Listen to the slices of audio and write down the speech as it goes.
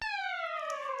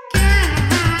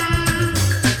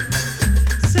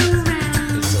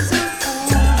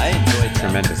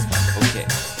tremendous. Okay.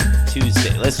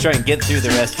 Tuesday. Let's try and get through the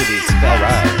rest of these spells. All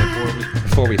right.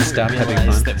 Before we stop having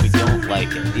realize fun. that we don't like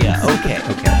it. Yeah. Okay.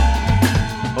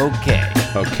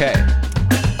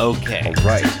 Okay. All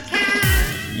right.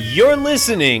 You're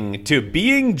listening to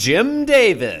Being Jim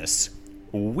Davis.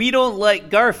 We don't like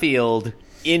Garfield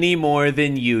any more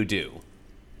than you do.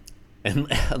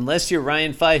 Unless you're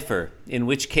Ryan Pfeiffer, in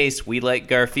which case we like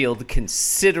Garfield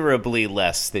considerably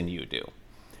less than you do.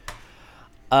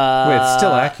 Wait, it's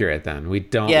still accurate then. We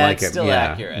don't like it. Yeah, it's still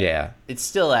accurate. Yeah. It's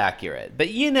still accurate. But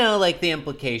you know, like the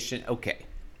implication. Okay.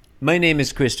 My name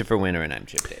is Christopher Winter, and I'm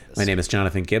Jim Davis. My name is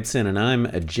Jonathan Gibson, and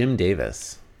I'm Jim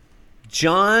Davis.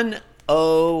 John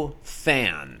O.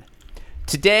 Fan.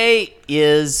 Today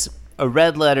is a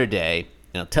red letter day,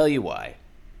 and I'll tell you why.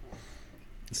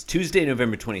 It's Tuesday,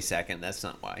 November 22nd. That's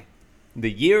not why.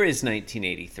 The year is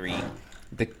 1983.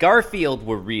 The Garfield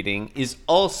we're reading is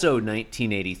also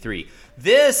 1983.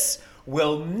 This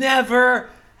will never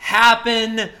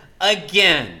happen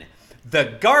again.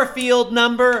 The Garfield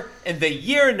number and the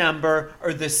year number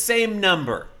are the same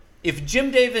number. If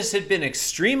Jim Davis had been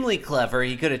extremely clever,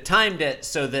 he could have timed it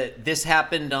so that this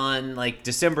happened on like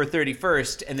December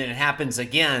 31st and then it happens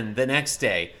again the next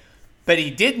day. But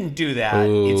he didn't do that.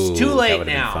 Ooh, it's too late that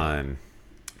would've now. been fun.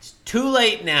 It's too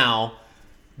late now.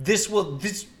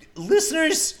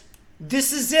 Listeners,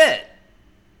 this is it.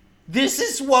 This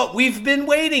is what we've been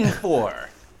waiting for.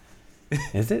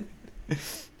 Is it?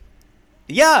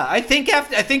 Yeah, I think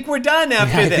we're done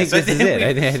after this. I think this is it.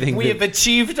 I think we have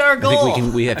achieved our goal.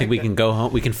 I think we can go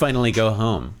home. We can finally go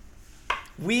home.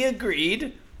 We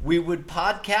agreed we would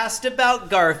podcast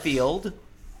about Garfield.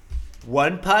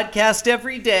 One podcast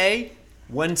every day,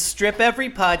 one strip every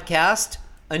podcast,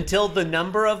 until the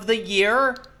number of the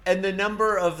year and the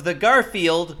number of the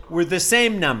Garfield were the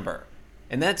same number.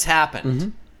 And that's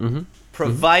happened.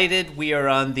 Provided we are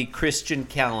on the Christian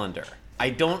calendar. I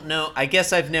don't know. I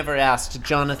guess I've never asked.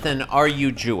 Jonathan, are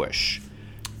you Jewish?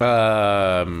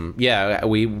 Yeah,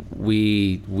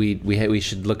 we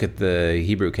should look at the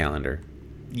Hebrew calendar.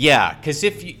 Yeah, because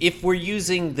if we're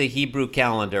using the Hebrew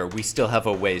calendar, we still have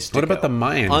a ways to go. What about the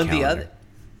Mayan calendar?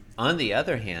 On the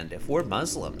other hand, if we're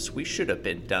Muslims, we should have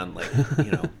been done like,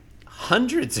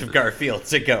 hundreds of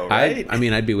Garfields ago, right? I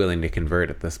mean, I'd be willing to convert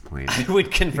at this point. I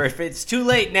would convert. It's too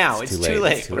late now. It's too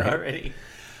late. We're already...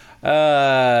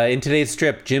 In today's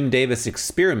strip, Jim Davis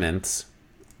experiments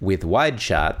with wide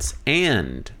shots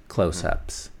and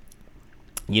close-ups.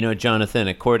 You know, Jonathan,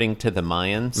 according to the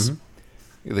Mayans,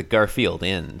 the Garfield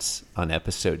ends on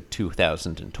episode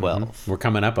 2012. We're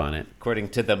coming up on it. According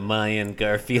to the Mayan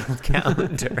Garfield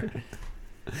calendar.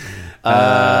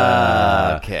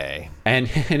 Okay. And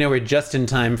we're just in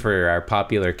time for our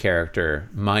popular character,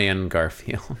 Mayan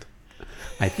Garfield.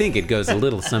 I think it goes a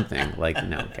little something like,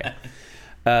 no, okay.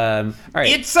 All right.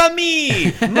 It's a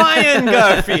me, Mayan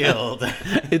Garfield.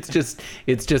 It's just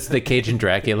the Cajun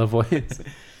Dracula voice.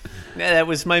 Yeah, that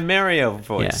was my Mario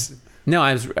voice. Yeah. No,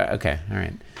 I was okay. All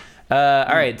right.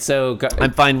 All right. So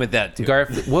I'm fine with that too.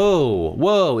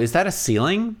 Whoa! Is that a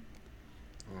ceiling?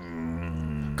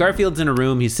 Garfield's in a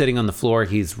room. He's sitting on the floor.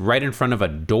 He's right in front of a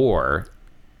door.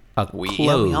 We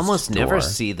almost never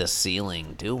see the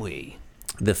ceiling, do we?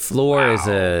 The floor is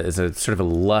a sort of a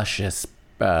luscious,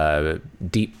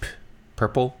 deep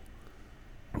purple.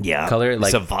 Yeah, color,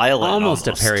 like it's a violet, almost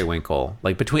a periwinkle,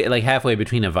 like halfway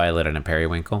between a violet and a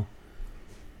periwinkle.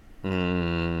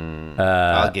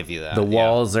 I'll give you that. The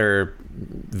walls are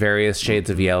various shades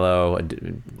of yellow,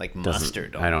 like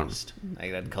mustard. Almost.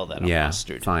 I'd call that a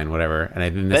mustard. Fine, whatever. And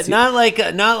I think but not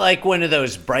like one of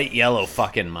those bright yellow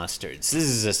fucking mustards. This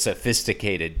is a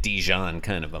sophisticated Dijon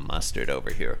kind of a mustard over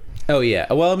here. Oh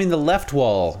yeah. Well, I mean, the left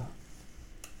wall,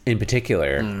 in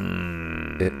particular,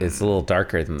 it's a little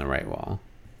darker than the right wall.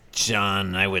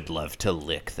 John, I would love to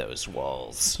lick those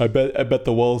walls. I bet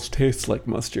the walls taste like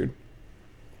mustard.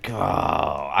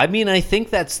 Oh, I mean, I think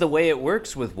that's the way it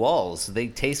works with walls. They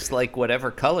taste like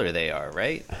whatever color they are,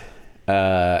 right?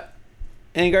 And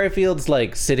Garfield's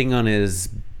like sitting on his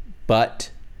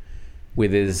butt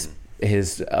with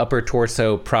his upper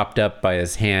torso propped up by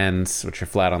his hands, which are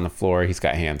flat on the floor. He's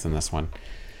got hands in this one.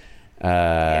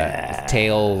 His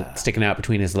tail sticking out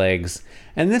between his legs.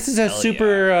 And this is a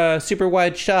super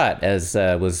wide shot, as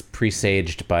was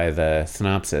presaged by the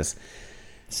synopsis.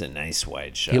 It's a nice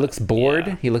wide shot. He looks bored.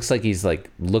 Yeah. He looks like he's like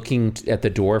looking at the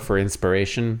door for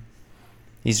inspiration.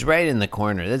 He's right in the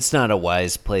corner. That's not a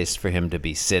wise place for him to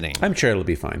be sitting. I'm sure it'll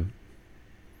be fine.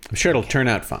 I'm sure it'll turn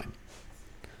out fine.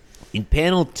 In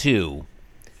panel 2,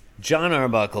 John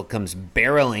Arbuckle comes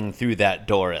barreling through that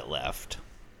door at left.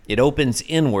 It opens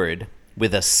inward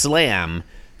with a slam,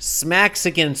 smacks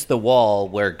against the wall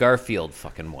where Garfield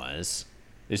fucking was.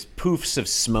 There's poofs of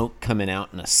smoke coming out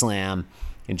in a slam.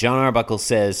 And John Arbuckle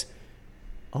says,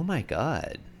 "Oh my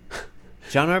God."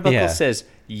 John Arbuckle says,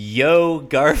 "Yo,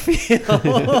 Garfield."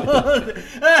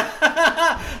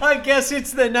 I guess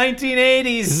it's the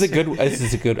 1980s. This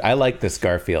is a good. I like this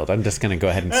Garfield. I'm just gonna go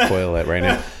ahead and spoil it right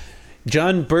now.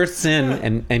 John bursts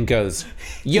in and goes,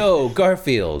 "Yo,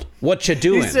 Garfield, what you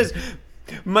doing?" He says,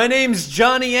 "My name's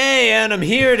Johnny A, and I'm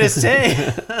here to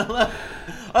say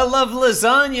I love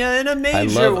lasagna in a major I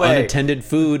love way." unattended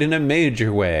food in a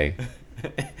major way.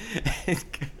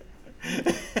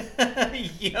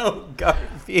 Yo,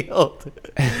 Garfield,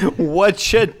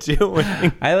 what you doing?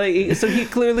 So he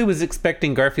clearly was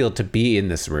expecting Garfield to be in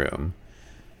this room.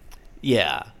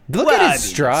 Yeah. Look Well, at I his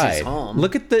mean, stride. it's his home.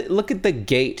 Look at the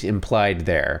gait implied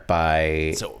there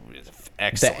by So the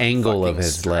excellent angle of fucking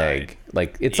his stride. leg.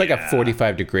 Like it's like a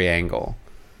 45-degree angle.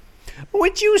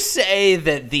 Would you say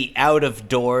that the out of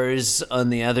doors on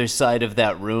the other side of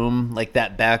that room, like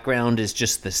that background, is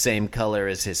just the same color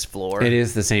as his floor? It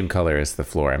is the same color as the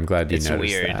floor. I'm glad you It's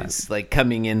noticed weird. that. It's like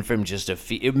coming in from just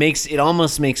it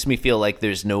almost makes me feel like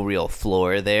there's no real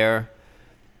floor there.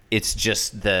 It's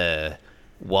just the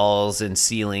walls and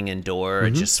ceiling and door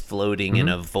Mm-hmm. just floating in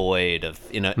a void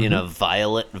in a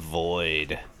violet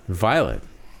void. Violet.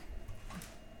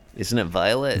 Isn't it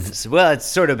violet? Well, it's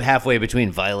sort of halfway between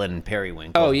violet and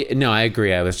periwinkle. Oh yeah, no, I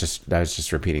agree. I was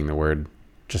just repeating the word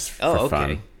just for okay.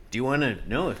 fun. Do you want to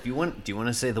do you want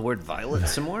to say the word violet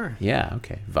some more? Yeah,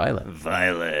 okay. Violet.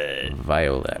 Violet.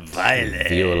 Violet. Violet.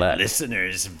 Violet.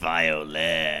 Listeners,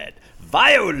 violet.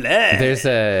 Violet. There's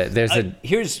a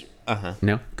here's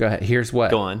no. Go ahead. Here's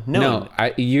what. Go on. No.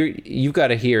 You've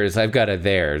got a here's. I've got a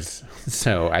theirs.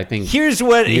 So I think Here's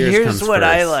what comes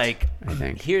I first, like. I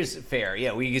think Here's fair.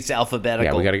 Yeah, it's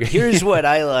alphabetical. Yeah, we gotta go- Here's what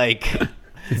I like.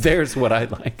 there's what I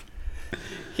like.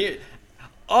 Here,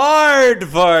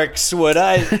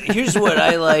 Aardvarks. Here's what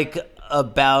I like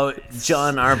about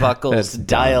John Arbuckle's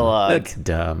dialogue. That's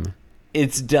dumb.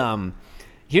 It's dumb.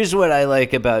 Here's what I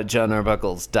like about John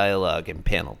Arbuckle's dialogue in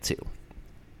panel 2.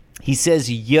 He says,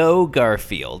 "Yo,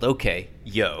 Garfield." Okay,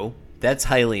 yo. That's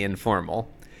highly informal.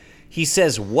 He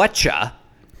says, "Whatcha?"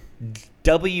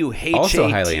 Also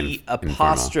highly WHAT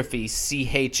apostrophe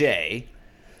CHA.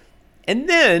 And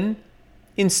then,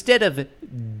 instead of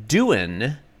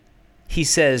doing, he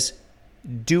says,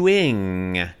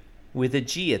 doing with a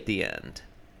G at the end.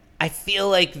 I feel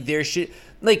like there should...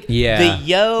 Like, Yeah. the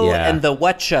yo Yeah. and the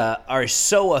whatcha are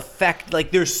so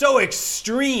like, they're so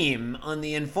extreme on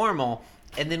the informal,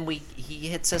 and then he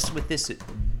hits us with this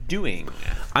doing.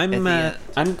 I'm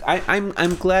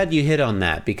glad you hit upon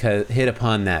that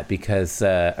because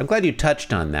I'm glad you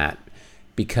touched on that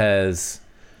because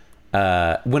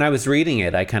when I was reading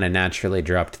it, I kind of naturally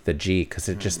dropped the G because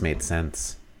it just made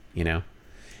sense. You know,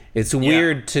 it's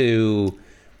weird to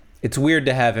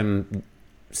have him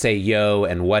say yo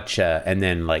and whatcha and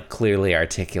then like clearly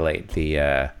articulate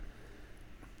the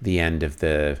end of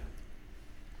the.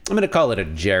 I'm gonna call it a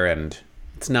gerund.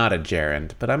 It's not a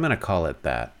gerund, but I'm gonna call it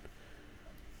that.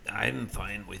 I'm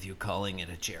fine with you calling it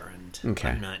a gerund. Okay.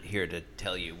 I'm not here to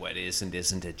tell you what is and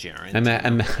isn't a gerund.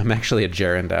 I'm actually a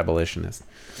gerund abolitionist.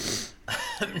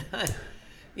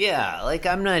 Yeah, like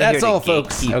I'm not That's here to all,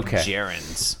 folks. gatekeep Okay.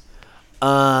 gerunds.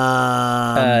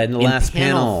 In the last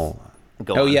panel.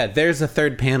 Go Oh on. yeah, there's a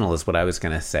third panel, is what I was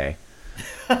gonna say.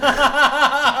 we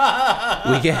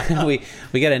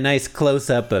get a nice close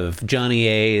up of Johnny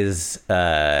A's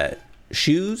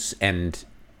shoes and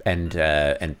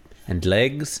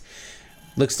legs.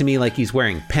 Looks to me like he's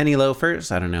wearing penny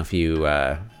loafers. I don't know if you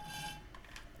Yeah,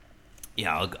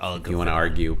 I'll go. you want to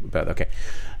argue about okay.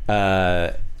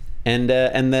 And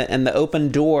the open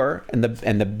door and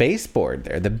the baseboard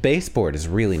there. The baseboard is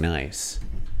really nice.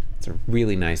 It's a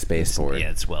really nice baseboard.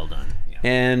 Yeah, it's well done. Yeah.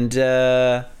 And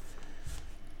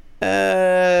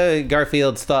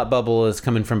Garfield's thought bubble is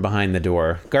coming from behind the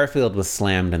door. Garfield was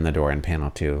slammed in the door in panel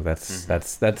 2. That's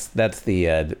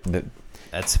the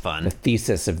That's fun.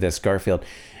 thesis of this Garfield.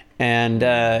 And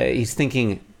he's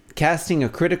thinking, casting a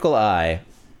critical eye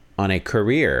on a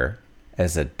career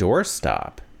as a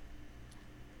doorstop.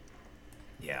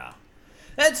 Yeah.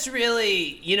 That's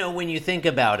really, when you think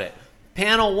about it.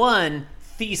 Panel 1,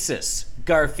 thesis,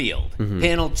 Garfield.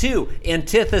 Panel 2,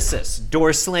 antithesis,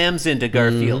 door slams into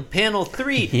Garfield. Panel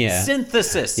 3, Yeah.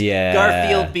 synthesis, Yeah.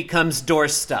 Garfield becomes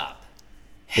doorstop.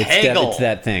 Hegel. It's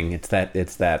that thing. It's that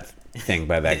thing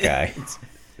by that guy.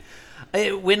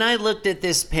 When I looked at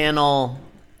this panel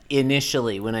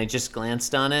initially, when I just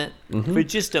glanced on it, for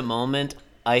just a moment,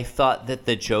 I thought that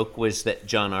the joke was that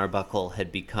John Arbuckle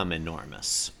had become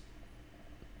enormous.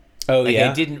 Oh, Like, yeah?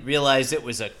 I didn't realize it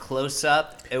was a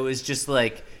close-up. It was just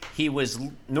like he was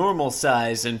normal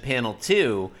size in panel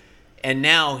 2, and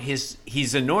now he's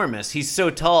enormous. He's so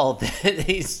tall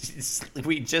that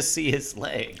we just see his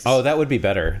legs. Oh, that would be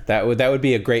better. That would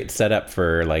be a great setup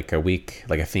for like a week,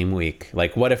 like a theme week.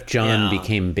 Like, what if John Yeah.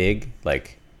 became big?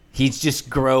 Like, He's just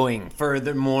growing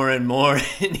further, more and more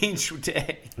in each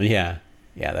day. yeah,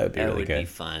 that would be That really would good. be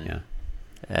fun. Yeah,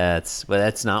 But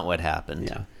that's not what happened.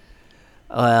 yeah.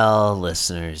 Well,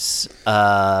 listeners,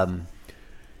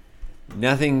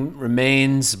 nothing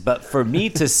remains but for me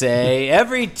to say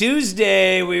every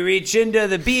Tuesday we reach into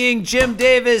the Being Jim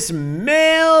Davis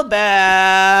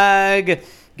mailbag.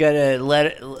 Got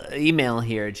a email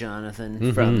here,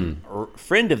 Jonathan, from a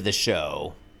friend of the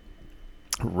show,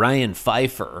 Ryan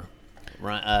Pfeiffer.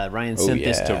 Ryan sent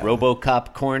this to yeah.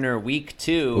 RoboCop Corner Week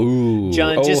 2. Ooh.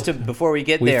 John, just Oh, before we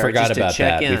get We there, forgot just to about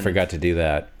check that. in. We forgot to do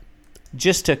that.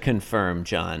 Just to confirm,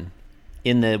 John,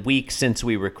 in the week since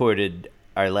we recorded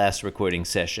our last recording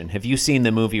session, have you seen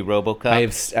the movie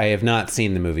RoboCop? I have not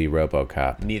seen the movie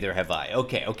RoboCop. Neither have I.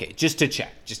 Okay. Just to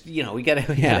check. Just, we gotta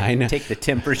I know. take the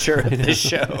temperature of the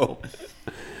show.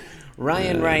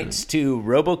 Ryan writes to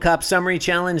RoboCop Summary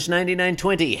Challenge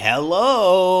 9920.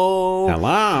 Hello.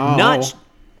 Hello.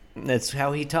 That's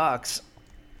how he talks.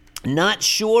 Not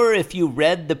sure if you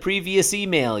read the previous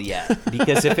email yet,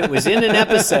 because if it was in an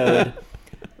episode,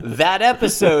 that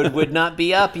episode would not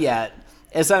be up yet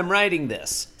as I'm writing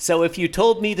this. So if you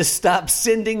told me to stop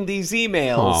sending these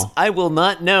emails, Aw. I will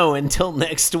not know until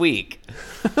next week.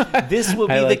 This will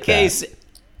be I the like that. case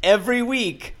every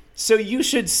week. So you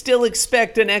should still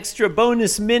expect an extra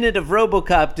bonus minute of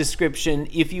RoboCop description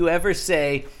if you ever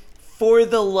say, for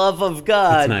the love of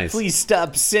God, That's nice. please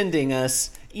stop sending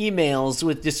us emails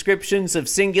with descriptions of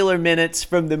singular minutes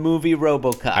from the movie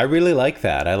RoboCop. I really like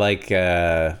that. I like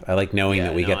knowing Yeah,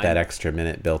 that we no, get that I'm- extra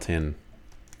minute built in,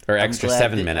 or extra glad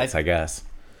 7 that minutes, I guess.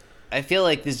 I feel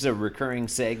like this is a recurring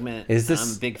segment. Is this-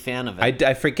 I'm a big fan of it.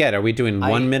 I forget. Are we doing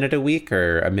 1 minute a week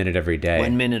or a minute every day?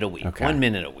 1 minute a week. Okay. 1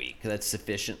 minute a week. That's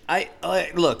sufficient.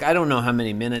 Look, I don't know how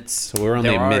many minutes So we're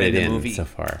only there a are minute the in movie so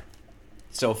far.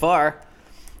 so far.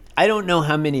 I don't know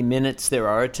how many minutes there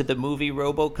are to the movie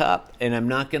RoboCop, and I'm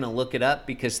not going to look it up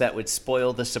because that would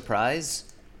spoil the surprise.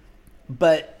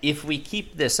 But if we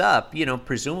keep this up,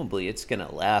 presumably it's going to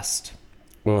last,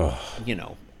 Ugh.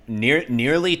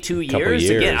 nearly 2 Couple years.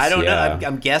 Again, years, I don't know. yeah.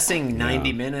 I'm guessing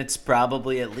 90 minutes,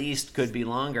 probably at least, could be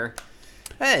longer.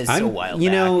 It's a I'm- while you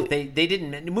back. know, they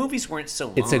didn't. Movies weren't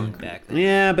so It's long back then.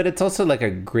 yeah, but it's also like a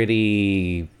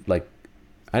gritty, like,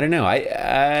 I don't know.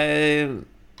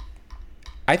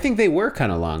 I think they were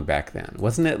kind of long back then.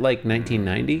 Wasn't it like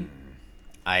 1990?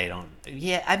 I don't.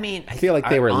 Yeah, I mean, I feel like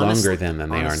they were honestly- longer then than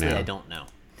they are honestly, now. I don't know.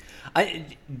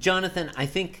 Jonathan, I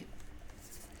think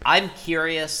I'm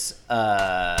curious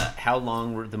how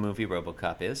long the movie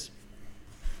RoboCop is.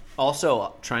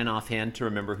 Also, trying offhand to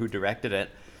remember who directed it,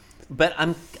 but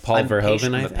I'm Paul I'm patient-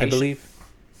 Verhoeven, I'm a I patient- believe.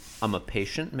 I'm a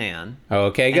patient man. Oh,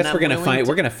 okay. I And guess I'm we're gonna willing find to-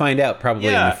 we're gonna find out probably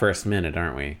in Yeah. the first minute,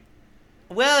 aren't we?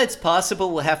 Well, it's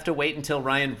possible we'll have to wait until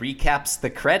Ryan recaps the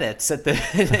credits at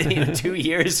the 2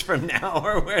 years from now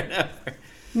or whenever.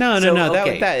 No.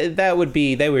 okay. That would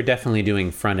be. They were definitely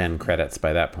doing front end credits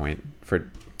by that point. For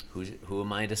Who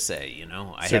am I to say?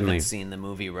 I Certainly. haven't seen the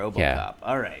movie RoboCop. Yeah.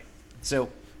 All right. So,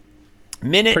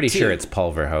 minute pretty 2. sure it's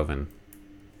Paul Verhoeven.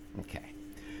 Okay.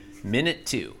 Minute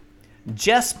 2.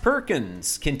 Jess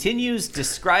Perkins continues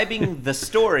describing the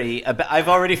story about. I've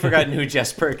already forgotten who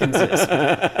Jess Perkins is.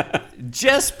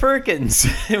 Jess Perkins.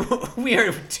 We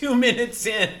are 2 minutes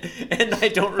in, and I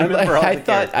don't remember all I the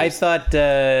thought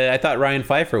characters. I thought Ryan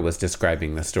Pfeiffer was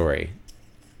describing the story.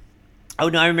 Oh,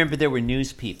 no, I remember there were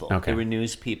news people. Okay. There were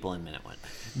news people in minute 1.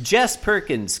 Jess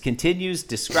Perkins continues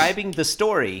describing the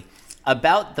story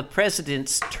about the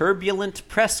president's turbulent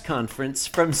press conference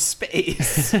from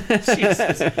space.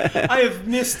 Jesus, I have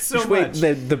missed so Wait, much.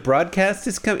 the broadcast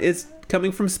is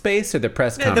coming from space or the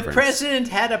press No, conference? the president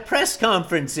had a press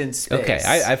conference in space. Okay,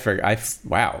 I forgot.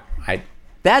 Wow,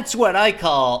 That's what I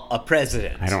call a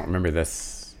president. I don't remember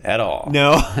this at all.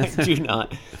 No, I do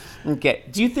not. Okay.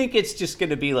 Do you think it's just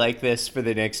going to be like this for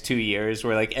the next 2 years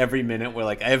where, like, every minute we're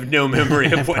like, I have no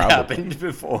memory of what Probably. happened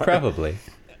before? Probably.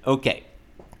 Okay.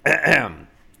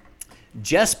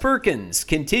 Jess Perkins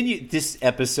continue. This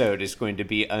episode is going to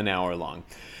be an hour long.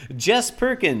 Jess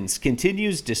Perkins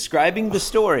continues describing the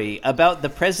story about the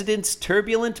president's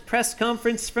turbulent press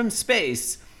conference from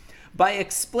space by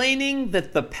explaining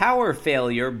that the power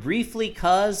failure briefly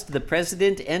caused the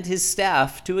president and his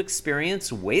staff to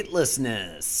experience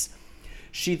weightlessness.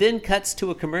 She then cuts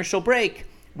to a commercial break,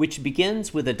 which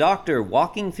begins with a doctor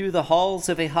walking through the halls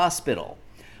of a hospital.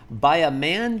 by a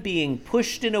man being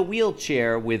pushed in a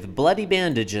wheelchair with bloody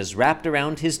bandages wrapped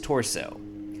around his torso.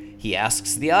 He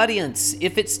asks the audience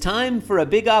if it's time for a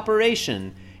big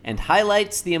operation and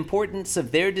highlights the importance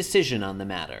of their decision on the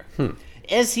matter.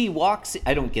 As he walks...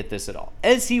 I don't get this at all.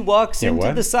 As he walks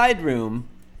into the side room...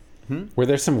 Were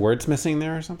there some words missing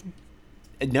there or something?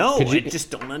 No, I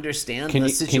just don't understand the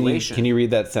situation. Can you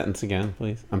read that sentence again,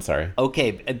 please? I'm sorry.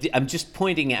 Okay, I'm just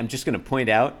going to point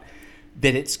out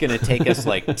that it's going to take us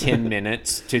like 10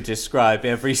 minutes to describe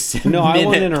every single minute. No, I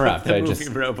won't interrupt. Of the movie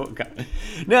RoboCop.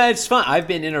 No, it's fine. I've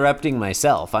been interrupting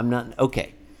myself. I'm not...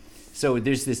 Okay. So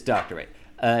there's this doctor,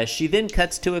 right? She then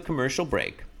cuts to a commercial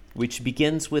break, which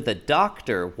begins with a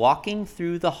doctor walking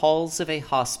through the halls of a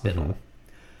hospital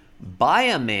by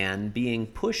a man being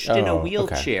pushed in a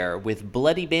wheelchair with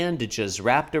bloody bandages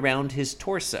wrapped around his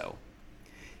torso.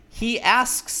 He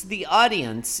asks the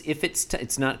audience if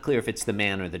it's not clear if it's the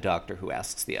man or the doctor who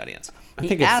asks the audience. I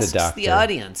think it's the doctor. He asks the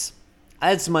audience.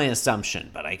 That's my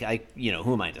assumption, but I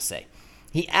who am I to say?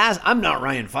 I'm not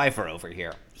Ryan Pfeiffer over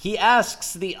here. He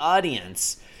asks the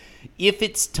audience if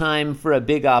it's time for a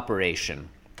big operation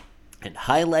and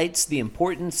highlights the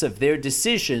importance of their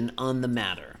decision on the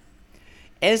matter.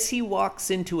 As he walks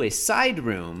into a side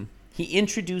room, he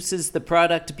introduces the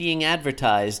product being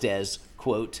advertised as,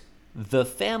 quote, the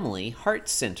Family Heart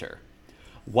Center,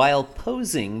 while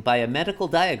posing by a medical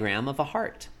diagram of a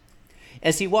heart.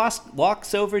 As he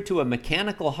walks over to a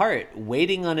mechanical heart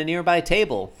waiting on a nearby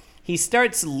table, he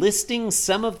starts listing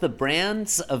some of the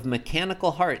brands of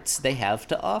mechanical hearts they have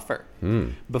to offer.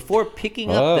 Before picking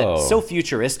up so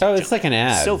futuristic. Oh, it's like an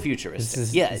ad. So futuristic.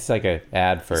 It's like an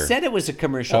ad for... Said it was a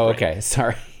commercial break. Okay,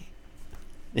 sorry.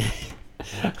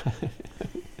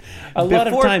 A lot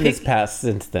of time has passed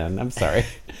since then. I'm sorry.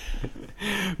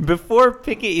 Before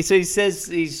picking... So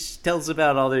he tells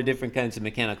about all their different kinds of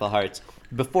mechanical hearts.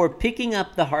 Before picking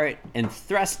up the heart and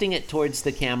thrusting it towards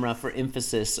the camera for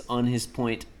emphasis on his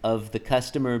point of the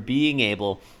customer being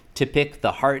able to pick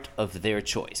the heart of their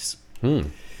choice.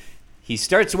 He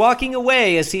starts walking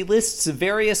away as he lists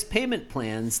various payment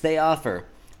plans they offer,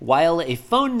 while a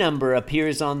phone number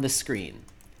appears on the screen.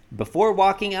 Before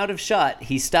walking out of shot,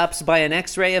 he stops by an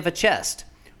X-ray of a chest,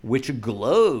 which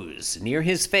glows near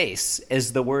his face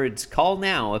as the words "Call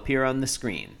Now" appear on the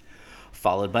screen,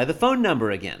 followed by the phone number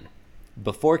again.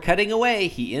 Before cutting away,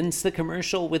 he ends the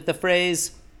commercial with the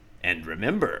phrase, "And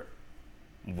remember,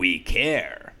 we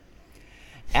care."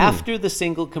 After the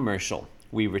single commercial,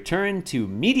 we return to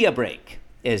Media Break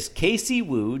as Casey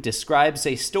Wu describes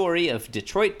a story of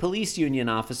Detroit Police Union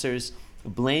officers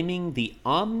blaming the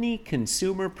Omni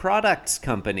Consumer Products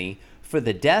Company for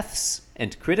the deaths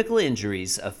and critical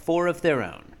injuries of 4 of their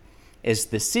own, as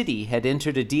the city had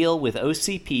entered a deal with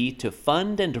OCP to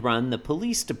fund and run the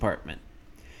police department.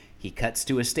 He cuts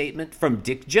to a statement from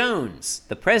Dick Jones,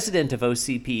 the president of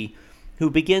OCP, who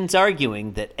begins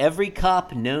arguing that every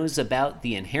cop knows about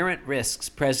the inherent risks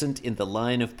present in the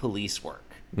line of police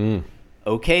work.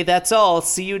 Okay, that's all.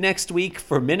 See you next week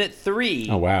for minute 3.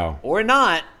 Oh, wow. Or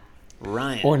not,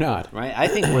 Ryan. Or not. Right? I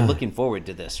think we're looking forward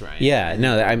to this, Ryan. Yeah,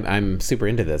 no, I'm super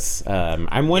into this.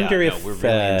 I'm wondering if we're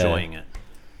really enjoying it.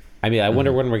 I mean, I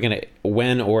wonder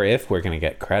when or if we're gonna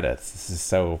get credits.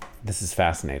 This is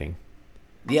fascinating.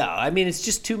 Yeah, I mean, it's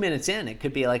just 2 minutes in. It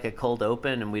could be like a cold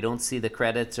open, and we don't see the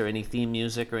credits or any theme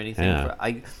music or anything. Yeah.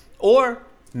 Or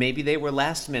maybe they were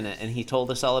last minute, and he told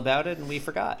us all about it, and we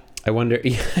forgot. I wonder.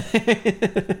 It's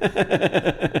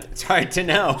hard to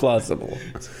know. Plausible.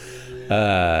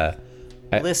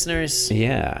 Listeners.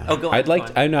 Yeah. Oh, go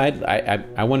on.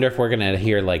 I wonder if we're gonna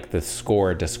hear like the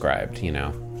score described. You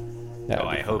know.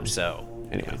 I hope so.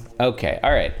 Anyway. Okay.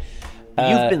 All right.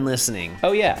 You've been listening.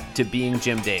 Oh yeah. To Being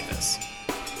Jim Davis.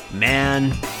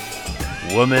 Man,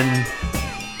 woman,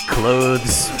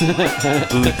 clothes,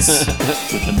 boots,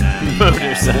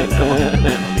 motorcycle.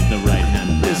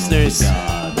 Listeners,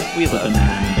 we love you.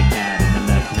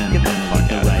 Get the fuck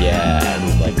out of here.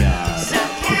 Yeah. Like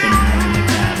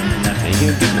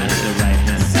you're a good man.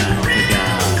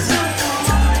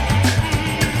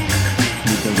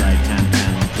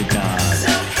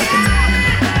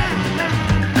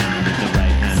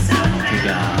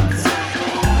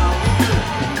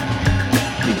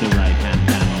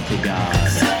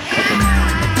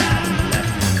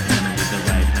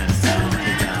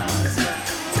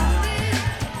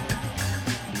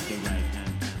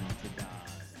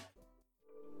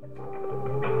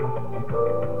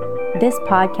 This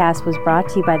podcast was brought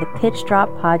to you by the Pitch Drop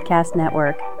Podcast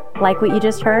Network. Like what you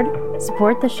just heard?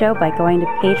 Support the show by going to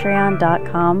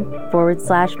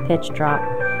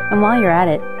patreon.com/pitchdrop. And while you're at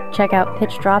it, check out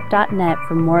pitchdrop.net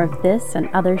for more of this and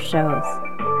other shows.